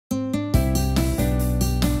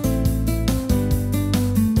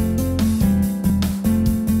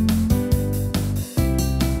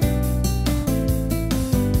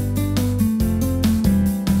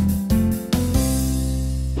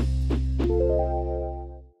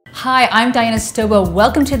Hi, I'm Diana Stobo.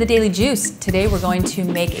 Welcome to the Daily Juice. Today we're going to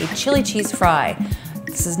make a chili cheese fry.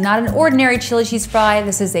 This is not an ordinary chili cheese fry.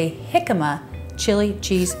 This is a jicama chili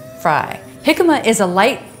cheese fry. Jicama is a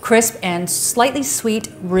light, crisp, and slightly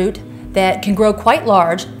sweet root that can grow quite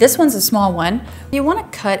large. This one's a small one. You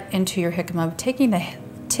want to cut into your jicama, taking the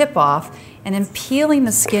tip off and then peeling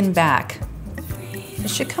the skin back.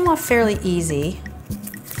 It should come off fairly easy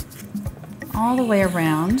all the way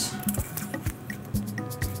around.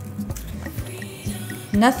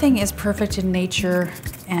 Nothing is perfect in nature,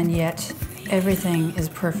 and yet everything is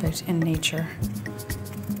perfect in nature.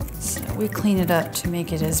 So we clean it up to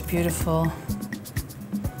make it as beautiful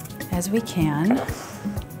as we can.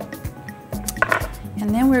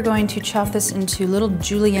 And then we're going to chop this into little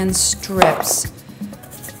julienne strips.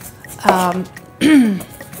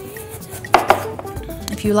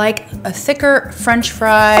 If you like a thicker French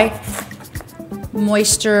fry,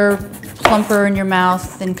 moister, plumper in your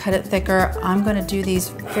mouth, then cut it thicker. I'm going to do these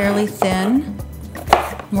fairly thin,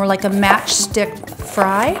 more like a matchstick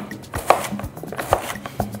fry,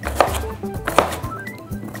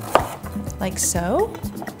 like so.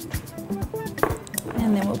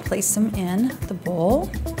 And then we'll place them in the bowl.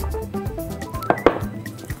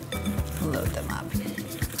 Load them up.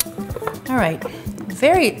 All right,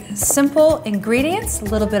 very simple ingredients. A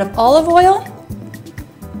little bit of olive oil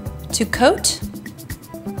to coat.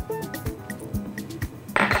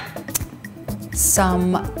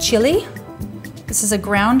 Some chili. This is a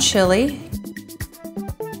ground chili.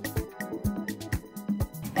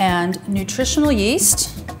 And nutritional yeast.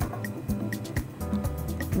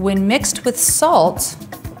 When mixed with salt,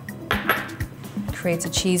 creates a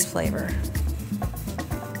cheese flavor.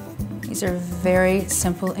 These are very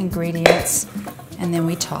simple ingredients, and then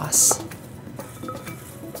we toss.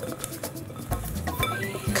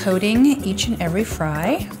 Coating each and every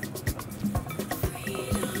fry.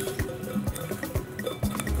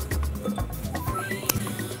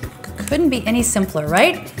 Couldn't be any simpler,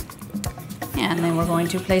 right? And then we're going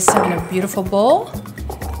to place them in a beautiful bowl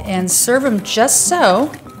and serve them just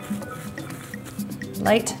so.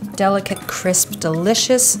 Light, delicate, crisp,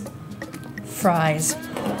 delicious fries.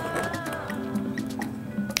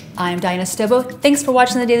 I'm Diana Stobo. Thanks for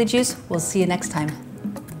watching The Daily Juice. We'll see you next time.